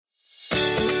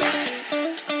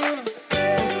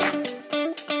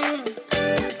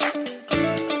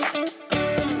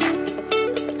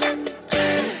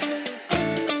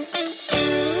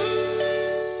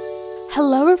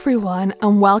everyone,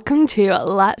 and welcome to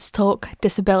Let's Talk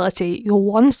Disability, your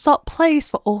one-stop place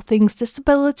for all things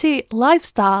disability,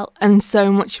 lifestyle, and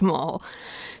so much more.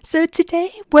 So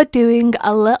today we're doing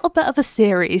a little bit of a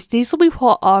series. These will be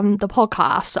put on the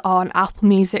podcast on Apple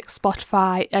Music,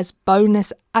 Spotify as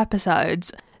bonus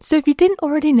episodes. So if you didn't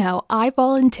already know, I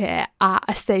volunteer at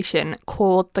a station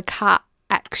called the Cat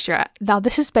Extra. Now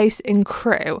this is based in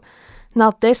Crewe.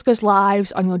 Now this goes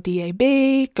live on your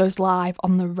DAB, goes live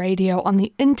on the radio, on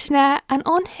the internet, and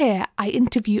on here I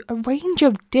interview a range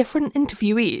of different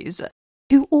interviewees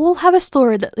who all have a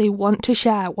story that they want to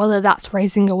share, whether that's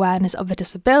raising awareness of a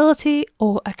disability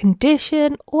or a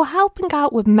condition or helping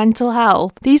out with mental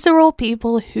health. These are all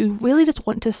people who really just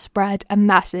want to spread a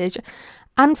message,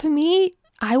 and for me,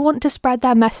 I want to spread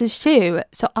their message too,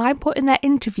 so I'm putting their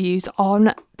interviews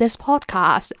on this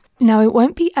podcast. Now, it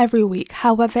won't be every week,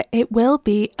 however, it will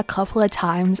be a couple of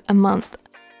times a month.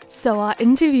 So our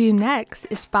interview next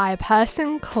is by a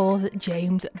person called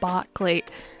James Barclay.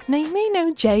 Now, you may know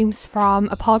James from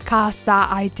a podcast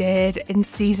that I did in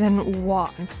season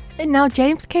 1. Now,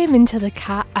 James came into the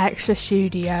Cat Extra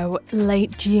studio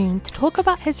late June to talk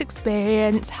about his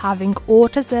experience having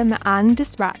autism and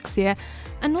dyspraxia,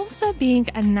 and also being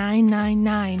a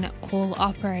 999 call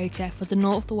operator for the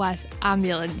Northwest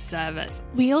Ambulance Service.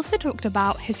 We also talked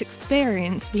about his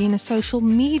experience being a social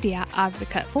media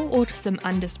advocate for autism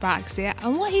and dyspraxia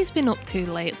and what he's been up to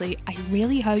lately. I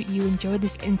really hope you enjoyed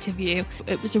this interview.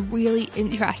 It was a really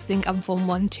interesting and fun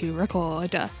one to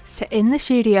record. So in the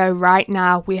studio right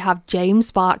now we have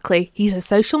James Barclay. He's a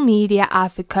social media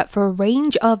advocate for a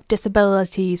range of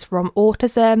disabilities from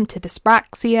autism to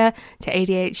dyspraxia to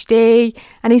ADHD,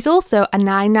 and he's also a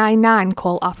 999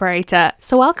 call operator.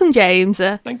 So welcome, James.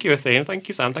 Thank you, Athena. Thank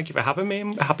you, Sam. Thank you for having me.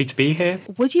 I'm happy to be here.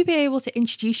 Would you be able to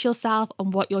introduce yourself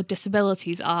and what your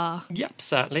disabilities are? Yep,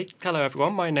 certainly. Hello,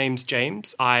 everyone. My name's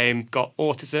James. I've got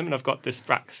autism and I've got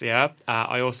dyspraxia.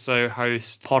 I also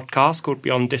host a podcast called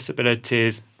Beyond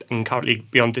Disabilities, and currently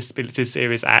Beyond Disabilities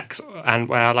Series X, and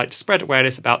where I like to spread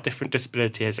awareness about different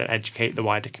disabilities and educate the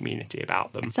wider community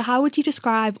about them. So how would you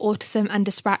describe autism and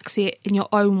dyspraxia in your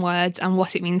own words and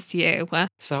what it means to you?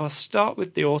 So I'll start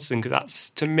with the autism because that's,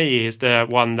 to me, is the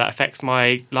one that affects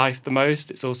my life the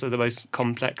most. It's also the most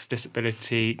complex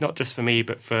disability, not just for me,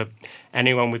 but for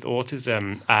anyone with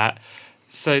autism.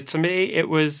 So to me, it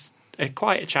was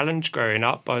quite a challenge growing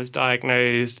up. I was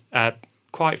diagnosed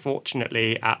quite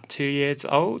fortunately at 2 years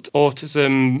old.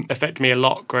 Autism affected me a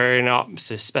lot growing up,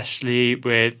 so especially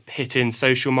with hitting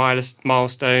social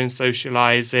milestones,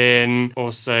 socialising,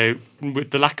 also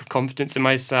with the lack of confidence in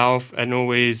myself and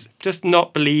always just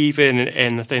not believing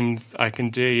in the things I can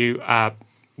do.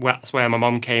 That's where my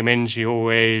mum came in. She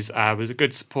always was a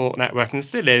good support network and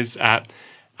still is,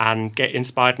 and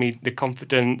inspired me the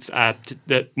confidence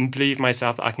to believe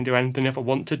myself that I can do anything if I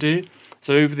want to do.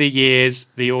 So over the years,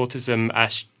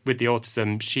 with the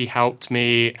autism, she helped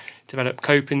me develop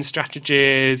coping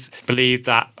strategies, believe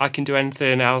that I can do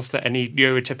anything else that any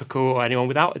neurotypical or anyone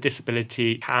without a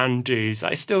disability can do. So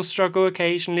I still struggle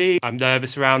occasionally. I'm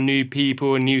nervous around new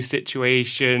people and new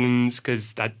situations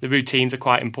because the routines are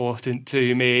quite important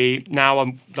to me.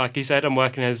 Now, like you said, I'm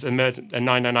working as a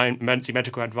 999 emergency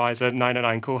medical advisor,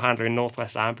 999 call handler in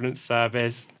Northwest Ambulance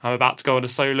Service. I'm about to go on a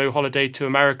solo holiday to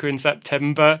America in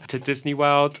September to Disney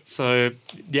World. So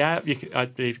yeah, I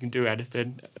believe you can do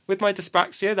anything. With my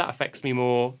dyspraxia, that affects me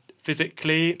more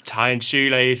physically, tying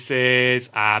shoelaces,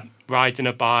 riding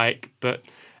a bike. But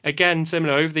again,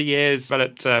 similar, over the years,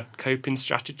 developed coping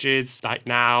strategies. Like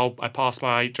now, I passed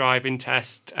my driving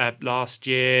test last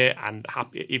year, and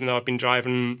happy, even though I've been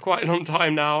driving quite a long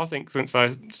time now, I think since I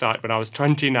started when I was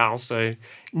 20 now, so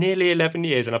nearly 11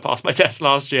 years, and I passed my test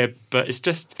last year. But it's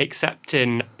just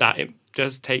accepting that it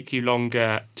does take you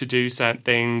longer to do certain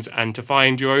things and to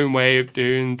find your own way of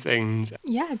doing things.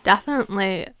 Yeah,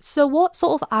 definitely. So what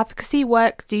sort of advocacy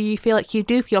work do you feel like you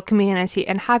do for your community,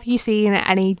 and have you seen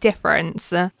any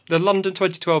difference? The London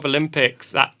 2012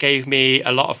 Olympics, that gave me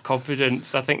a lot of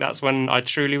confidence. I think that's when I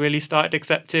truly really started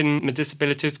accepting my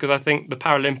disabilities, because I think the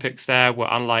Paralympics there were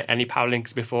unlike any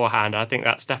Paralympics beforehand. I think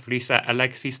that's definitely set a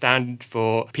legacy standard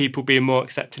for people being more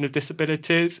accepting of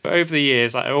disabilities. But over the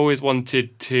years, I always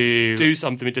wanted to do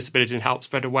something with disability and help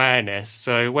spread awareness.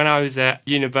 So when I was at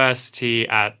university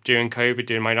during COVID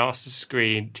doing my master's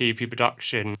degree in TV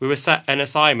production, we were set an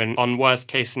assignment on worst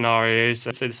case scenarios.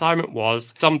 So the assignment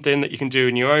was something that you can do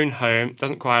in your own home. It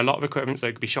doesn't require a lot of equipment, so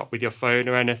it could be shot with your phone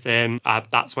or anything.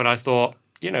 That's when I thought,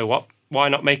 you know what, why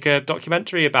not make a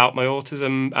documentary about my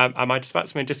autism and my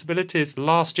dyspraxia and disabilities?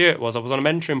 Last year I was on a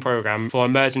mentoring program for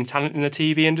emerging talent in the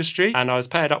TV industry, and I was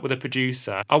paired up with a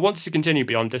producer. I wanted to continue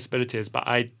beyond disabilities, but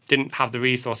I didn't have the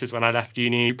resources when I left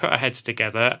uni. We put our heads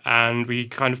together and we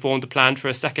kind of formed a plan for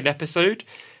a second episode.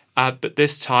 But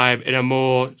this time in a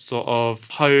more sort of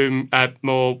home,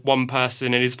 more one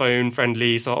person in his phone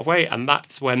friendly sort of way. And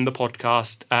that's when the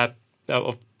podcast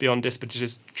of Beyond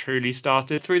Disabilities truly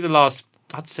started. Through the last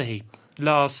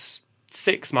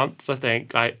 6 months, I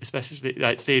think, like especially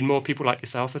like seeing more people like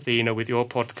yourself, Athena, with your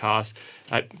podcast,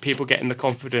 like people getting the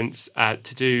confidence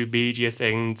to do media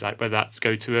things, like whether that's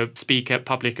go to a speak at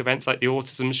public events like the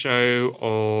Autism Show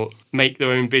or make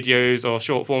their own videos or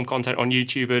short form content on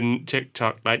YouTube and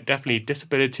TikTok. Like definitely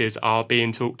disabilities are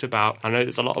being talked about. I know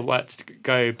there's a lot of work to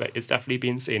go, but it's definitely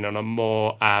being seen on a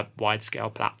more wide scale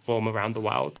platform around the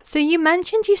world. So you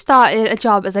mentioned you started a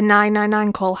job as a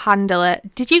 999 call handler.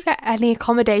 Did you get any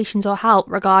accommodations or help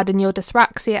regarding your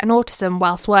dyspraxia and autism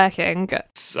whilst working?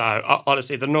 So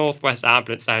honestly, the Northwest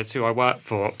Ambulance Service, who I work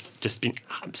for, just been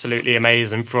absolutely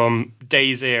amazing from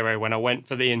day zero when I went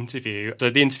for the interview. So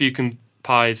the interview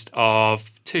comprised of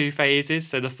 2 phases.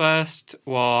 So the first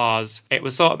was it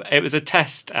was a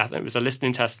test. I think it was a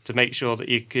listening test to make sure that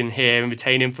you can hear and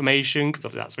retain information,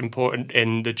 because that's important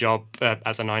in the job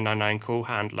as a 999 call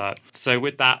handler. So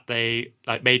with that, they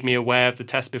made me aware of the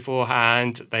test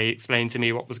beforehand. They explained to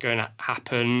me what was going to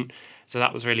happen. So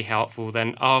that was really helpful.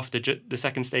 Then after the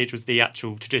second stage was the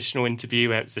actual traditional interview,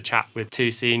 where it was a chat with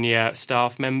 2 senior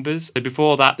staff members. So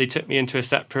before that, they took me into a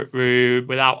separate room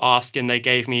without asking. They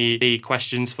gave me the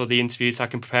questions for the interview so I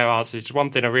can prepare answers. One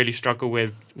thing I really struggle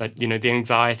with, the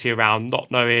anxiety around not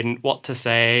knowing what to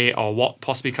say or what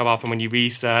possibly come up, and when you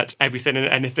research everything and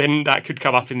anything that could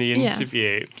come up in the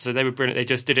interview. So they were brilliant. They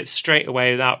just did it straight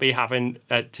away without me having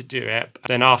to do it.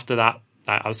 Then after that,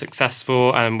 I was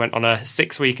successful and went on a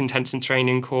 6-week intensive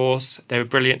training course. They were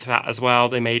brilliant for that as well.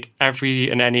 They made every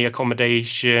and any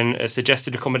accommodation,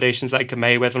 suggested accommodations that I could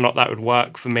make, whether or not that would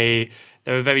work for me.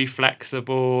 They were very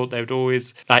flexible. They would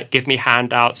always give me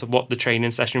handouts of what the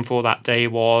training session for that day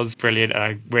was. Brilliant, and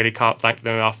I really can't thank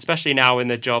them enough. Especially now in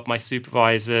the job, my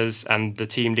supervisors and the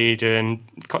team leader and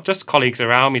just colleagues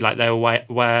around me, they're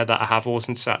aware that I have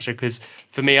autism dyspraxia, because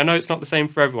for me, I know it's not the same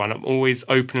for everyone. I'm always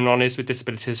open and honest with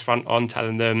disabilities front on,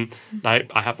 telling them I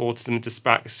have autism and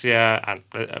dyspraxia, and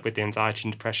with the anxiety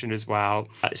and depression as well.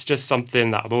 It's just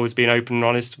something that I've always been open and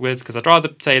honest with, because I'd rather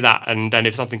say that, and then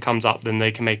if something comes up, then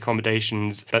they can make accommodations,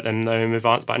 but then know in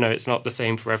advance. But I know it's not the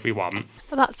same for everyone.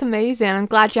 Well, that's amazing. I'm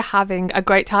glad you're having a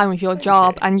great time with your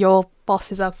job and your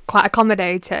bosses are quite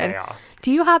accommodating. They are.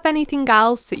 Do you have anything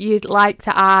else that you'd like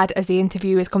to add as the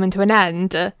interview is coming to an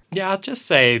end? Yeah, I'll just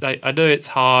say, I know it's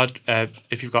hard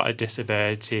if you've got a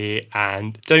disability,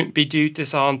 and don't be too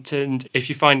disheartened. If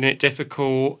you're finding it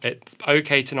difficult, it's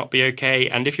okay to not be okay.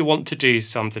 And if you want to do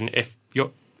something,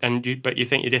 but you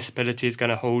think your disability is going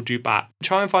to hold you back,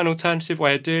 try and find an alternative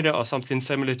way of doing it or something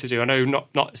similar to do. I know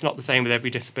it's not the same with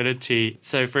every disability.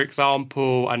 So, for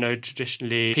example, I know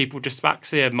traditionally people with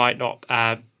dyspraxia might not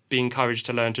be encouraged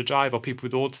to learn to drive, or people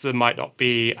with autism might not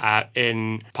be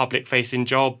in public-facing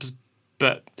jobs.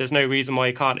 But there's no reason why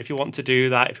you can't. If you want to do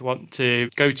that, if you want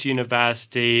to go to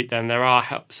university, then there are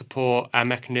help support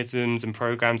mechanisms and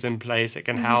programs in place that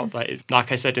can help.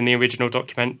 Like I said in the original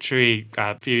documentary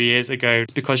a few years ago,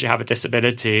 just because you have a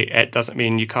disability, it doesn't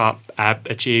mean you can't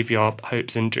achieve your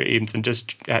hopes and dreams. And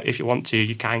just if you want to,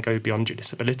 you can go beyond your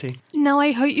disability. Now,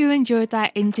 I hope you enjoyed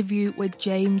that interview with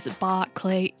James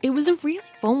Barclay. It was a really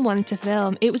fun one to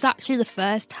film. It was actually the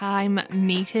first time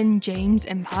meeting James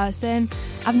in person.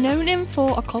 I've known him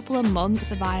for a couple of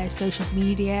months via social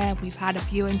media. We've had a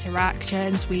few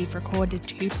interactions. We've recorded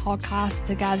 2 podcasts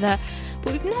together,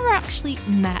 but we've never actually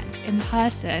met in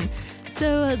person.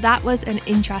 So that was an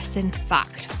interesting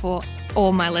fact for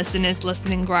all my listeners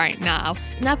listening right now.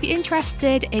 Now, if you're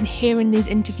interested in hearing these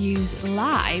interviews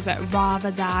live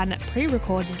rather than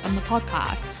pre-recorded on the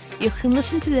podcast, you can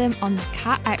listen to them on the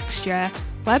Cat Extra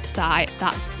website.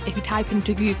 That's if you type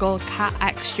into Google Cat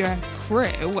Extra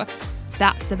Crew.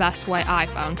 That's the best way I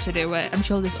found to do it. I'm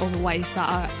sure there's other ways that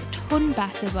are a ton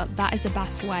better, but that is the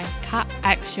best way. Cat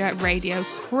Extra Radio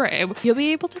Crew. You'll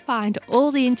be able to find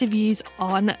all the interviews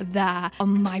on there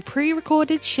on my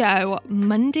pre-recorded show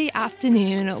Monday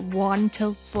afternoon 1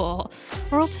 till 4.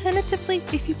 Or alternatively,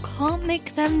 if you can't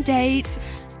make them dates,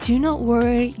 do not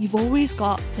worry, you've always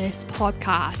got this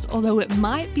podcast, although it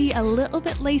might be a little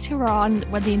bit later on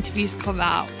when the interviews come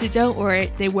out. So don't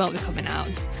worry, they will be coming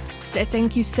out. So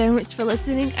thank you so much for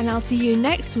listening, and I'll see you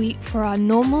next week for our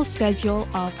normal schedule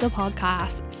of the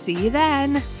podcast. See you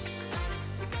then.